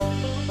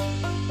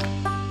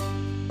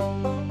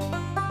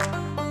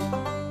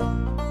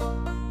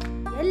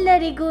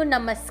ಎಲ್ಲರಿಗೂ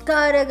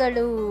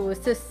ನಮಸ್ಕಾರಗಳು,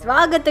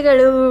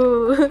 ಸುಸ್ವಾಗತಗಳು.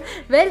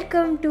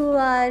 Welcome to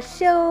our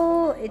show.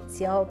 It's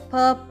your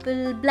purple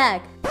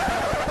black.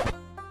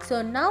 So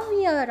now we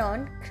are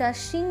on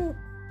crushing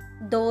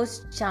those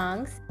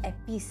ಚಾಂಗ್ಸ್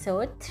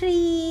episode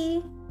 3.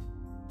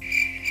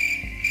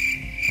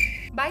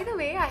 By the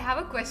way, I have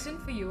a question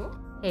for you.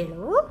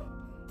 ಹೇಳು.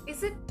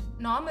 Is it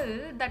normal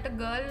that a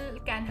girl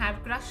can have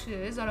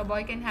crushes or a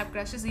boy can have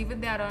crushes even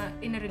they are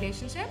in a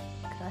relationship?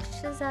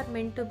 Crushes are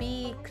meant to be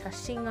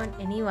crushing on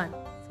anyone.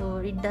 So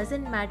it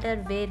doesn't matter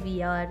where we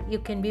are. You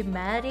can be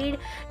married,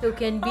 you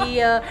can be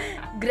a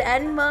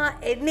grandma,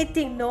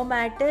 anything, no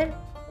matter.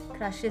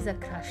 Crush is a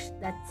crush.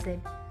 That's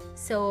it.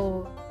 So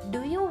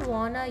do you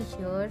wanna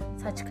hear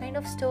such kind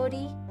of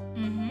story?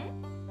 Mm-hmm.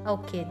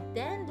 Okay,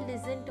 then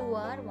listen to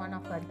one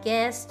of our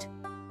guests.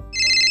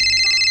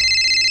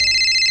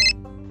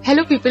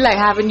 Hello people, I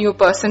have a new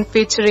person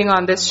featuring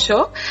on this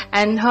show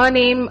and her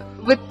name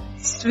with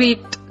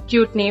sweet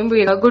cute name we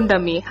are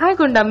Gundami. Hi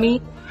Gundami.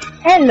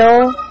 Hello.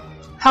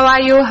 How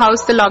are you?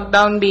 How's the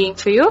lockdown being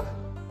for you?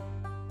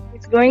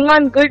 It's going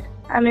on good.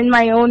 I'm in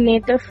my own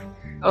native.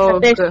 Oh,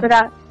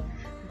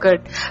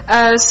 good.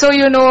 So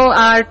you know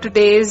our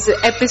today's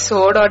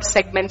episode or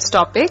segment's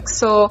topic.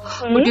 So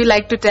would you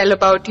like to tell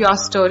about your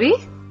story?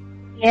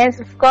 Yes,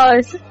 of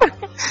course.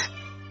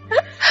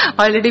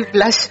 Already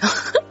blush.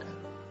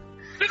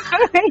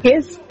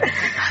 Yes.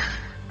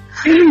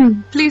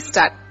 Please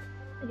start.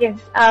 Yes.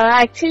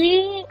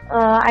 Actually,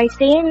 I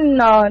stay in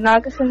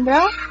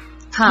Nagasundra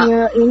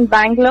in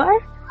Bangalore,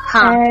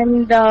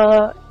 and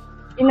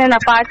in an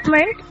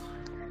apartment.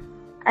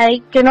 I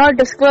cannot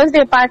disclose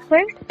the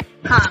apartment.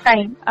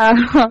 Fine.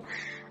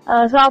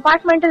 So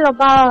apartment ಅಲ್ಲಿ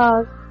ಒಬ್ಬ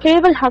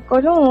cable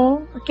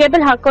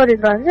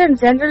ಹಾಕೋರಿದ್ರು. ಅಂದ್ರೆ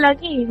general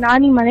ಆಗಿ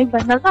ನಾನು ಈ ಮನೆಗೆ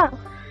ಬಂದಾಗ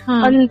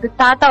ಒಂದು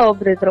ತಾತ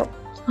ಒಬ್ರಿದ್ರು.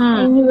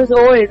 He was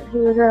old. He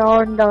was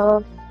around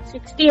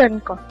 60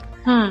 ಅನ್ಕೋ.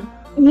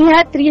 He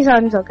had 3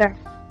 sons. Okay.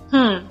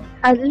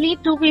 Only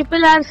 2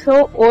 people are so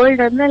old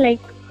and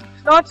like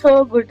not so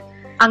good.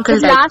 Uncle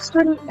the last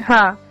one,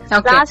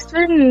 okay. Last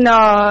one,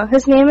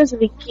 his name is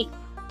Vicky.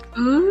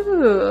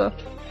 Ooh.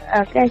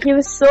 Okay, he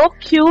was so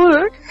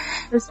cute.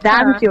 He was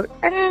damn cute.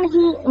 And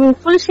he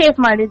full shave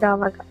ಮಾಡಿದ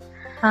ಅವಾಗ.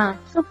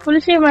 So full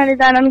shave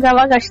ಮಾಡಿದ. ನನ್ಗೆ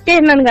ಅವಾಗ ಅಷ್ಟೇ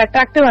ನನ್ಗೆ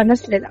attractive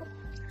ಅನ್ನಿಸ್ಲಿಲ್ಲ.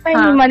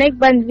 ಮನೆಗ್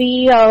ಬಂದ್ವಿ,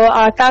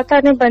 ಆ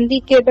ತಾತಾನೆ ಬಂದಿ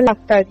ಕೇಬಲ್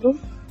ಹಾಕ್ತಾ ಇದ್ರು.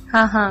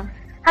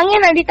 ಹಂಗೆ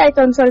ನಡೀತಾ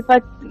ಇತ್ತು ಒಂದ್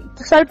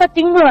ಸ್ವಲ್ಪ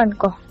ತಿಂಗಳು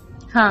ಅನ್ಕೋ.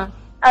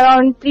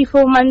 ಅರೌಂಡ್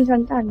 3-4 months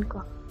ಅಂತ ಅನ್ಕೋ.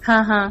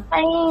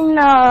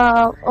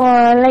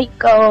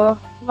 ಲೈಕ್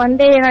ಒನ್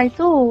ಡೇ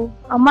ಏನಾಯ್ತು,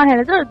 ಅಮ್ಮ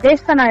ಹೇಳಿದ್ರು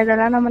ದೇವಸ್ಥಾನ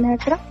ಇದಲ್ಲ ನಮ್ಮನೆ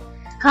ಹತ್ರ,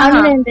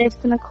 ಆಂಜನೇಯನ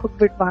ದೇವಸ್ಥಾನಕ್ಕೆ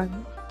ಹೋಗ್ಬಿಟ್ ಬಾ.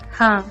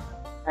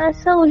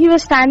 So he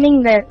was standing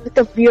there with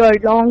a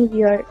beard, long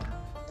beard.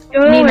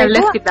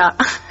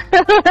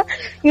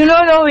 You know,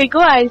 Vico,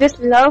 I just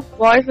love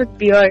boys with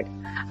beard.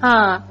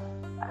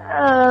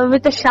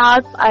 With a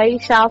sharp eye,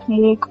 sharp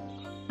mook.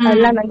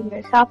 ಎಲ್ಲ ನಂಗೆ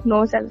ಶಾರ್ಪ್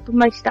ನೋಸ್ ಎಲ್ಲ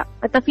ತುಂಬಾ ಇಷ್ಟ.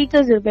 ಮತ್ತೆ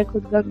ಫೀಚರ್ಸ್ ಇರ್ಬೇಕು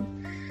ಹುಡ್ಗಂಗೆ.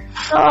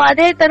 ಸೊ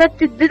ಅದೇ ತರ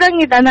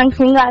ತಿದ್ದಿದಂಗಿದ್ದ, ನಂಗೆ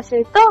ಹಿಂಗ ಆಸೆ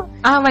ಇತ್ತು.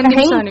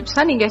 ನಿಮಿಷ,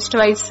 ನಿಂಗೆ ಎಷ್ಟು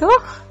ವಯಸ್ಸು?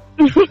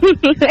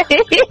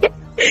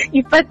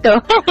 20.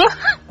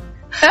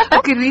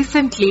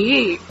 ರೀಸೆಂಟ್ಲಿ?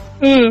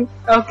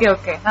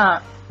 ಓಕೆ.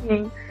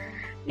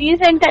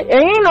 ರೀಸೆಂಟ್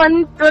ಏನ್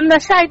ಒಂದ್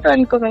ವರ್ಷ ಆಯ್ತು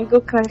ಅನ್ಕೋಬೇಕು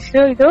ಕ್ರಶ್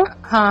ಇದು.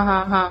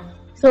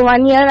 ಸೊ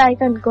 1 year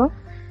ಆಯ್ತು ಅನ್ಕೋ.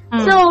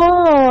 ಸೊ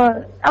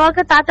ಅವಾಗ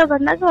ತಾತ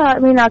ಬಂದಾಗ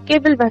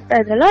ಕೇಬಲ್ ಬರ್ತಾ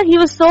ಇದ್ರಲ್ಲ, he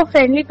was so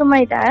friendly to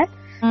my dad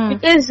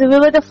because we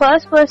were the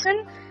first person.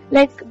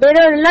 Like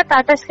ಬೇರೆಯವರೆಲ್ಲ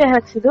ಟಾಟಾಸ್ಗೆ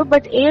ಹಾಕ್ಸಿದ್ರು,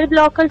 ಬಟ್ ಏರ್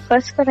ಬ್ಲಾಕ್ ಅಲ್ಲಿ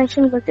ಫಸ್ಟ್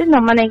ಕನೆಕ್ಷನ್ ಗೊತ್ತಿದ್ದು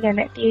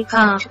ನಮ್ಮನೆಗೇನೆ, TV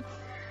connection.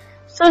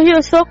 So he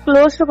was so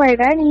close to my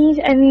dad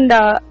and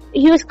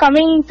he was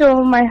coming to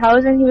my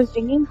house and he was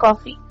drinking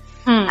coffee.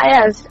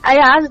 I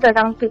asked that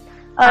uncle,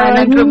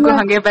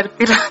 ಹಂಗೆ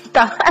ಬರ್ತೀರಾ ಅಂತ.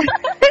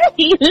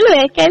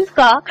 ಇಲ್ವೇ ಕೆಲ್ಸ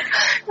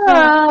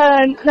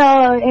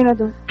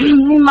ಏನದು,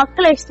 ನಿಮ್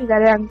ಮಕ್ಳು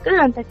ಎಷ್ಟಿದ್ದಾರೆ ಅಂಕಲ್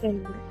ಅಂತ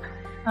ಕೇಳಿದ್ರೆ.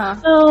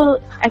 So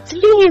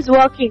actually he is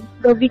working.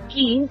 The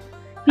Vicky,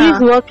 he is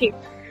working.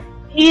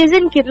 He is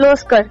in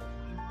Kirloskar.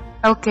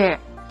 Okay.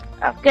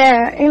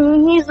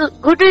 He is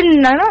good in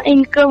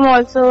income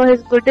also. He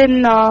is good in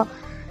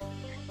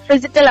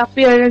physical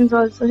appearance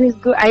also. He's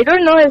good. I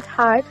don't know his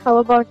heart. How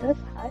about his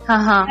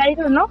heart? I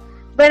don't know,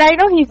 but I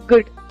know he's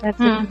good.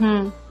 That's it.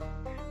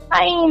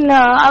 Fine.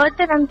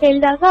 ಅವತ್ತೇ ನಾನು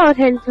ಕೇಳಿದಾಗ ಅವ್ರು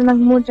ಹೇಳಿದ್ರು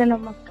ನಂಗೆ 3 ಜನ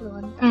ಮಕ್ಕಳು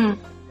ಅಂತ.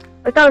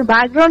 But ಅವ್ರ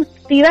ಬ್ಯಾಕ್ ಗ್ರೌಂಡ್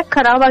ತೀರಾ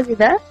ಖರಾಬ್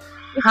ಆಗಿದೆ.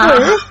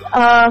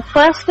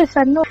 ಫಸ್ಟ್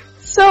ಸಣ್ಣ.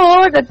 ಸೊ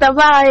ದತ್ತಬ್ಬ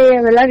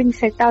ಅವೆಲ್ಲ ನಿಂಗೆ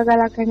ಸೆಟ್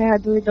ಆಗಲ್ಲ ಕಣೆ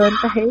ಅದು ಇದು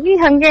ಅಂತ ಹೇಳಿ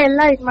ಹಂಗೆ ಎಲ್ಲ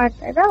ಇದ್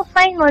ಮಾಡ್ತಾ ಇದ್ದ.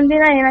 ಫೈನ್.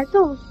 ಒಂದಿನ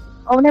ಏನಾಯ್ತು,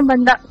 ಅವನೇ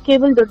ಬಂದ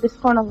ಕೇಬಲ್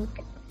ದುಡ್ಡಿಸ್ಕೊಂಡ್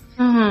ಹೋಗಕ್ಕೆ.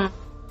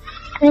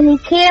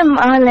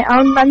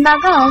 ಅವ್ನ್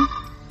ಬಂದಾಗ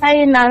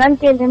ನಾನ್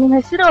ಕೇಳಿದೆ ನಿಮ್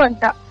ಹೆಸರು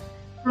ಅಂತ.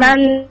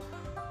 ನಾನ್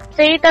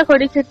ಸ್ಟ್ರೇಟ್ ಆಗಿ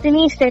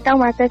ಹೊಡಿತಿರ್ತೀನಿ, ಸ್ಟ್ರೇಟ್ ಆಗಿ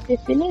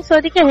ಮಾತಾಡ್ತಿರ್ತೀನಿ. ಸೊ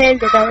ಅದಕ್ಕೆ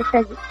ಹೇಳ್ದೆ ಡೈರೆಕ್ಟ್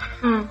ಆಗಿ,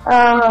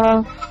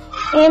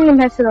 ಏನ್ ನಿಮ್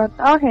ಹೆಸರು ಅಂತ.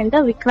 ಅವ್ರು ಹೇಳ್ದ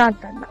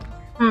ವಿಕ್ರಾಂತ್ ಅಂದ.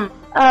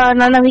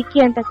 ನನ್ನ ವಿಕ್ಕಿ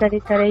ಅಂತ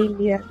ಕರೀತಾರೆ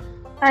ಇಲ್ಲಿ ಅಂತ.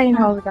 ಫೈನ್,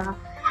 ಹೌದಾ,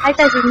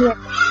 ಆಯ್ತಾ,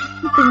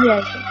 ತಿಂಡಿ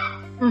ಆಯ್ತು.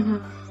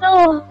 ಸೊ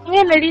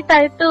ಹಿಂಗೆ ನಡೀತಾ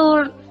ಇತ್ತು.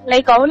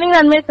 ಲೈಕ್ ಅವನಿಗೆ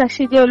ನನ್ ಮೇಲೆ ಕ್ರಶ್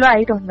ಇದೆಯಲ್ಲ,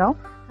 I don't know,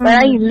 but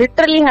I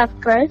literally have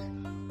crush.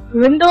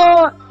 Even though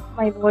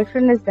my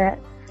boyfriend is there,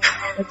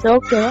 it's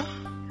okay.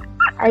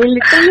 I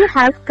literally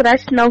have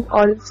crush now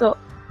also.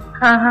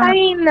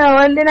 Fine.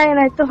 ಒಂದಿನ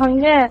ಏನಾಯ್ತು,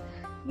 ಹಂಗೆ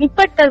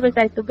ನಿಪ್ಪಟ್ಟು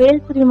ತರ್ಬೇಕಾಯ್ತು.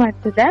 ಬೇಲ್ಪುರಿ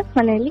ಮಾಡ್ತಿದ್ದೆ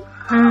ಮನೇಲಿ,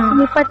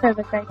 ನಿಪ್ಪಟ್ಟು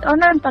ತರ್ಬೇಕಾಯ್ತು.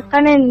 ಅವ್ನು ನನ್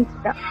ಪಕ್ಕನೇ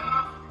ನಿಂತಿದ್ದ.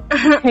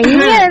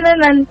 ಹೆಂಗೆ ಅಂದ್ರೆ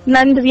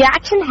ನನ್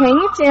ರಿಯಾಕ್ಷನ್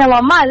ಹೆಂಗೆ, ನಮ್ಮ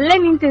ಅಮ್ಮ ಅಲ್ಲೇ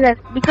ನಿಂತಿದ್ದಾರೆ.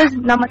 ಬಿಕಾಸ್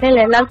ನಮ್ಮ ಮನೇಲಿ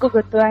ಎಲ್ಲಾರ್ಗೂ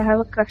ಗೊತ್ತು I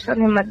have a crush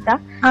on him ಅಂತ.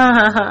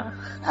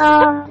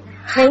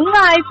 ಹೆಂಗ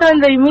ಆಯ್ತು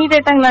ಅಂದ್ರೆ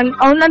ಇಮಿಡಿಯೇಟ್ ಆಗಿ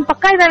ಅವ್ನು ನನ್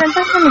ಪಕ್ಕ ಇದ್ದಾನೆ ಅಂತ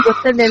ನನಗೆ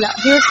ಗೊತ್ತಿರ್ಲಿಲ್ಲ.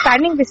 He was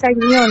standing beside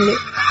me only.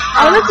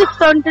 ಅವನು ಚಿಪ್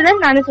ತಗೊಂತಿದ್ದೆ,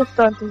 ನಾನು ಚಿಪ್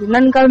ತಗೊಂತಿದ್ದೆ.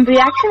 ನನ್ಗೆ ಅವ್ನ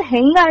ರಿಯಾಕ್ಷನ್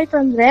ಹೆಂಗ ಆಯ್ತು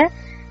ಅಂದ್ರೆ,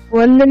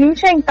 1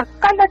 ನಿಮಿಷ ಹಿಂಗ್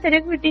ತಕ್ಕಂತ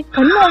ತಿರುಗ್ಬಿಟ್ಟು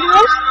ಕಣ್ಣು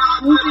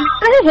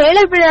ಹೊಡೆದ್ರೆ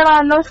ಹೇಳೇ ಬಿಡೋಣ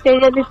ಅನ್ನೋ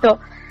ಸ್ಟೇಜ್ ಅಲ್ಲಿ ಇತ್ತು.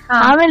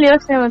 ಆಮೇಲೆ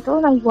ಯೋಚನೆ ಬಂತು,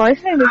 ನಂಗೆ ಬಾಯ್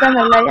ಫ್ರೆಂಡ್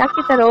ಇದಾನಲ್ಲ, ಯಾಕೆ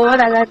ಈ ತರ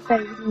ಓವರ್ ಆಗಾಡ್ತಾ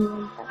ಇದೀನಿ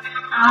ಅಂತ.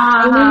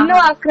 ಇನ್ನೂ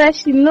ಆ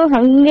ಕ್ರಶ್ ಇನ್ನೂ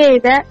ಹಂಗೆ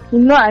ಇದೆ,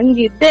 ಇನ್ನೂ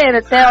ಹಂಗಿದ್ದೇ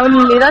ಇರುತ್ತೆ. ಅವ್ನು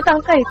ಇಲ್ಲಿರೋ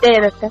ತನಕ ಇದ್ದೇ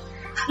ಇರುತ್ತೆ.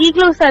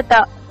 ಈಗ್ಲೂ ಸತ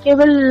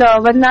ಕೇಬಲ್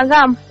ಬಂದಾಗ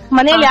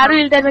ಮನೇಲಿ ಯಾರು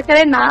ಇಲ್ದೇ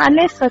ಇರ್ಬೇಕಾದ್ರೆ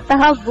ನಾನೇ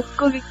ಸ್ವತಃ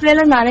ಬುಕ್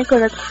ಗಿಕ್ಲೆಲ್ಲ ನಾನೇ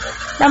ಕೊಡೋದು.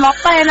 ನಮ್ಮ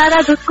ಅಪ್ಪ ಏನಾರ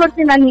ದುಡ್ಡು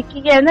ಕೊಡ್ತೀನಿ ನಾನು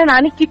ಹಿಕ್ಕಿಗೆ ಅಂದ್ರೆ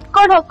ನಾನೇ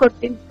ಕಿತ್ಕೊಂಡು ಹೋಗಿ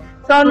ಕೊಡ್ತೀನಿ.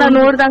 ಸೊ ಅವ್ನ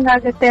ನೋಡ್ದಂಗ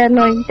ಆಗತ್ತೆ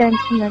ಅನ್ನೋ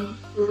ಇಂಟೆನ್ಷನ್ ಅಲ್ಲಿ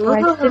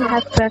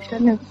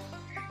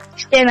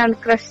ಇಷ್ಟೇ ನನ್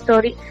ಕ್ರಶ್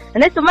ಸ್ಟೋರಿ.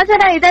 ಅಂದ್ರೆ ತುಂಬಾ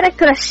ಜನ ಇದಾರೆ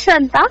ಕ್ರಶ್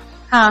ಅಂತ,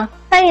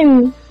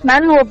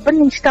 ನಾನು ಒಬ್ಬನ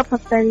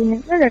ಇಷ್ಟಪಡ್ತಾ ಇದೀನಿ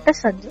ಅಂದ್ರೆ ದಟ್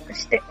ಇಸ್ ಸಂಜು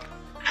ಅಷ್ಟೇ.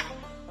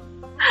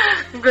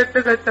 ಗೊತ್ತು.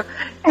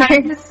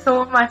 Thank you so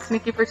much,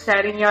 Nikki, for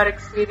sharing your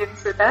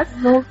experience with us.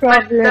 No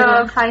problem. But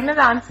the final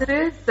answer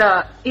is,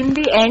 in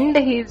the end,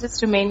 he'll just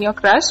remain your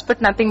crush, but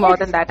nothing more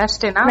than that.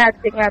 ಅಷ್ಟೇನಾ?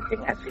 Nothing.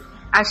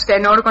 ಅಷ್ಟೇ,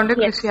 ನೋಡ್ಕೊಂಡ್ರೆ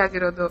ಖುಷಿ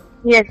ಆಗಿರೋದು.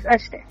 Yes,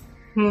 ಅಷ್ಟೇ.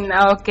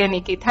 Okay,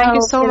 Nikki. Thank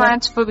you so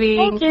much for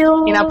being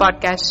in our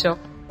podcast show.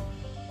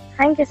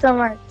 Thank you so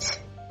much.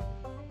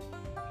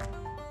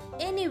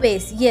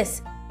 Anyways, yes,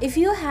 if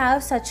you have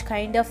such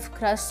kind of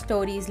crush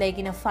stories, like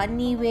in a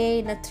funny way,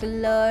 in a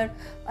thriller,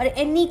 or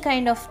any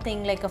kind of thing,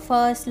 like a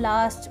first,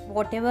 last,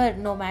 whatever,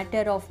 no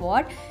matter of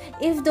what,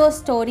 if those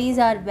stories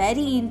are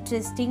very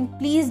interesting,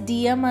 please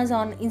DM us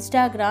on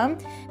Instagram,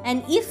 and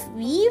if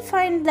we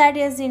find that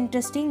is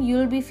interesting,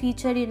 you'll be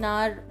featured in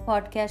our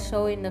podcast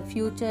show in the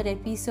future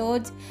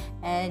episodes.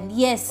 And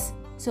yes,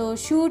 so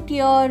shoot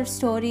your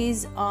stories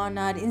on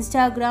our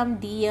Instagram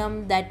DM,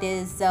 that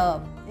is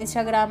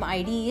Instagram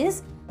ID is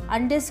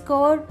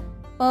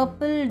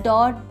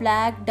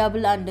 _purple.black_.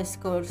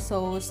 So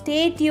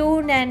stay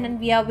tuned and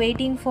we are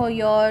waiting for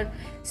your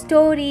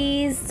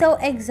stories. So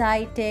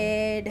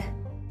excited.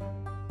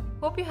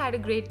 Hope you had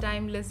a great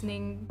time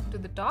listening to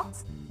the talks.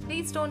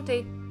 Please don't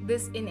take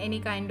this in any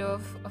kind of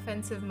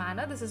offensive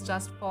manner. This is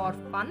just for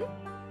fun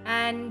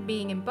and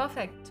being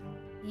imperfect.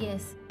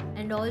 Yes,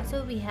 and also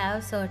we have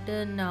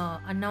certain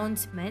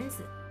announcements.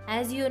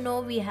 As you know,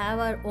 we have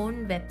our own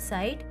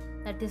website,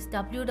 that is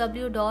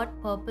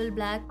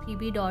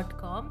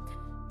www.purpleblackpb.com.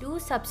 Do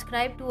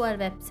subscribe to our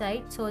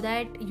website so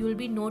that you'll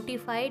be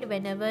notified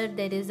whenever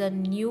there is a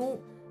new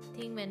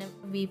thing whenever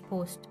we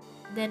post.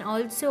 Then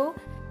also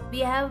we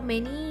have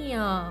many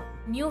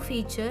new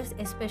features,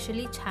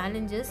 especially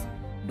challenges.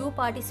 Do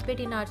participate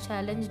in our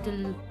challenge. It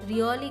will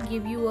really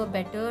give you a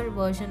better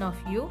version of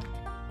you.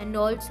 And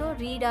also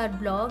read our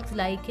blogs,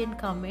 like and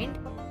comment.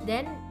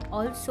 Then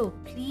also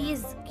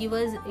please give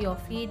us your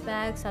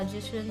feedback,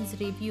 suggestions,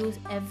 reviews,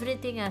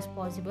 everything as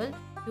possible.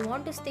 If you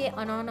want to stay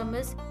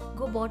anonymous,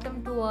 go bottom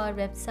to our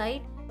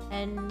website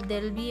and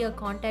there will be a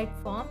contact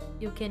form.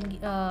 You can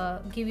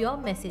give your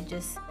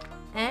messages.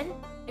 And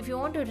if you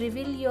want to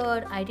reveal your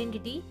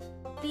identity,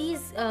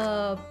 please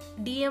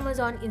DM us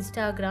on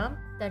Instagram,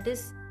 that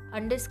is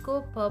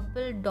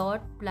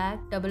 _purple.black_.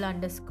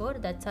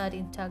 That's our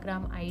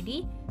Instagram ID.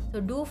 So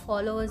do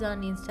follow us on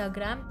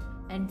Instagram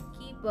and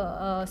keep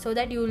so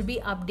that you will be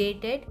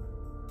updated.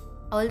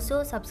 Also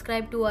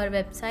subscribe to our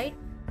website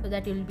so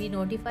that you will be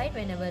notified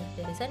whenever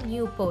there is a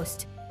new post.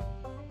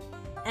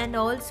 And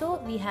also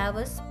we have a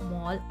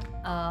small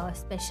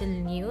special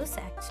news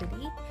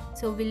actually.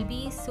 So we'll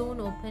be soon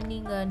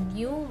opening a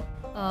new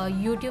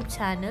YouTube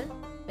channel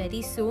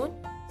very soon.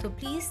 So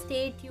please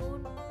stay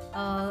tuned.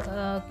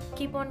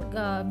 Keep on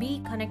be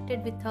connected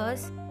with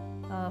us.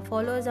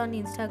 Follow us on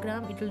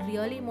Instagram. It will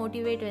really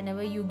motivate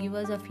whenever you give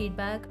us a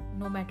feedback,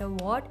 no matter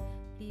what.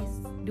 Please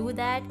do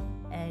that.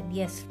 And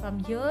yes, from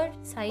here,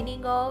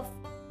 signing off,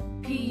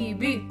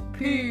 PB.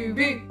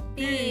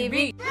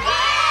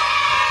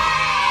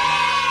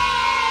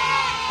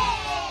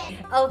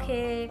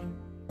 Okay.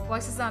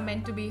 Voices are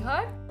meant to be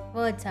heard.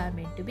 Words are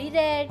meant to be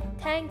read.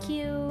 Thank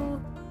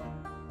you.